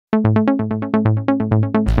We're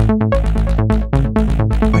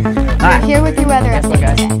here with your weather update.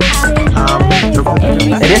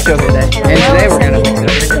 It is Joker Day, and today we're gonna do a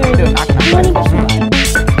knock-knock.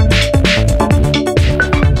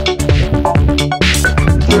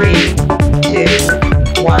 3,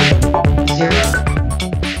 2, 1, 0.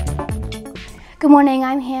 Good morning,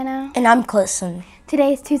 I'm Hannah. And I'm Clifton.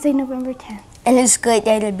 Today is Tuesday, November 10th. And it's a great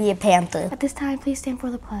day to be a Panther. At this time, please stand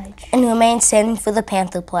for the pledge. And remain standing for the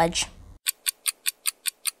Panther Pledge.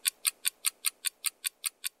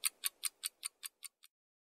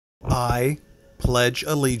 I pledge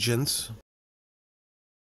allegiance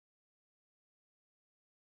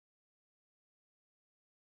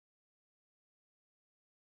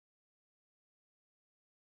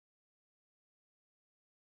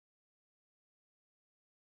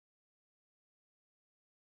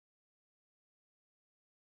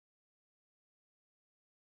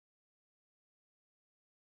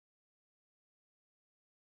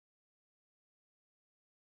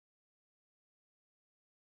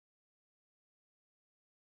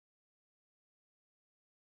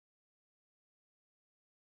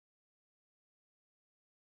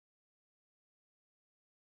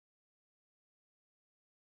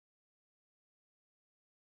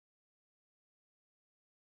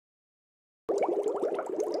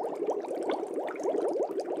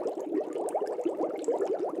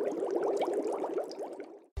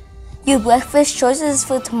Your breakfast choices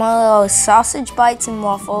for tomorrow are sausage bites and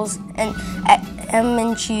waffles and ham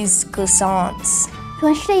and cheese croissants. For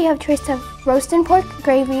lunch today, you have a choice of roasted pork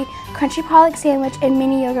gravy, crunchy pollock sandwich, and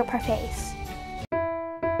mini yogurt parfaits.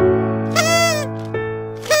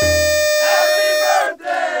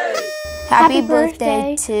 Happy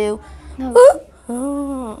birthday to...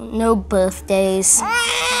 No birthdays.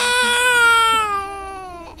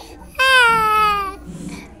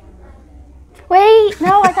 Wait,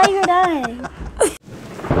 no, I thought you were done.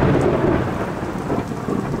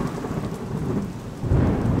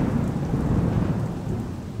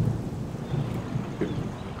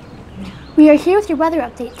 We are here with your weather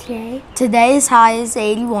update today. Today's high is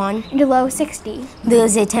 81. And a low 60. There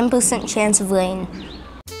is a 10% chance of rain.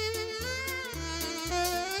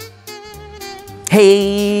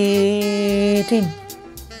 Hey, team.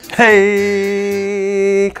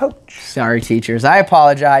 Hey, coach. Sorry, teachers. I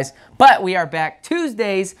apologize, but we are back.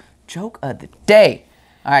 Tuesday's joke of the day.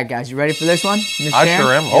 All right, guys, you ready for this one? Ms. I Sharon,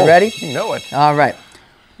 sure am. You ready? You know it. All right.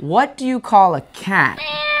 What do you call a cat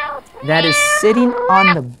that is sitting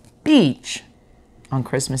on the beach on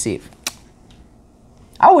Christmas Eve?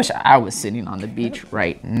 I wish I was sitting on the beach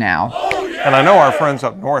right now. And I know our friends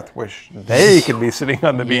up north wish they could be sitting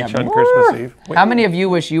on the beach on Christmas Eve. How many of you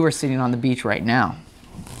wish you were sitting on the beach right now?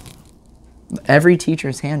 Every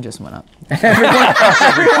teacher's hand just went up. Every one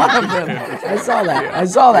of them. I saw that. I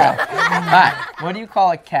saw that. All right. What do you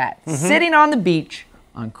call a cat sitting on the beach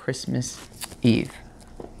on Christmas Eve?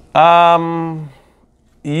 You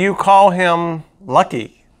call him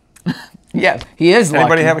Lucky. Yeah, he is lucky.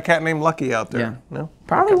 Anybody have a cat named Lucky out there? Yeah. No?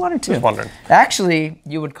 Probably one or two. Just wondering. Actually,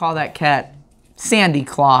 you would call that cat Sandy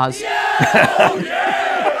Claus.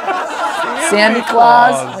 Sandy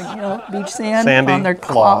Claus, like, you know, beach sand Sandy on their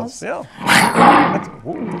claws. Yeah.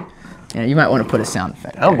 Yeah, you might want to put a sound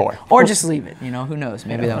effect. Oh, there. boy. Or just leave it. You know, who knows?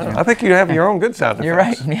 Maybe that was. I think you have your own good sound effects. You're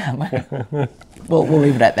right. Yeah. We'll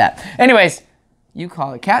leave it at that. Anyways, you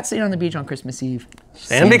call a cat sitting on the beach on Christmas Eve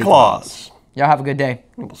Sandy Claus. Y'all have a good day.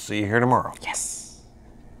 We'll see you here tomorrow. Yes.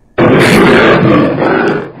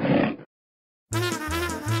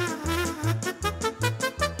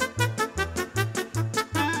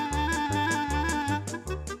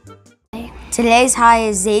 Today's high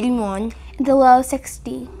is 81. And the low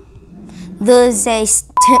 60. There's a 10%.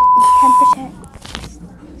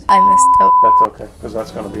 I messed up. That's okay, because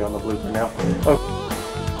that's going to be on the blooper now. Oh.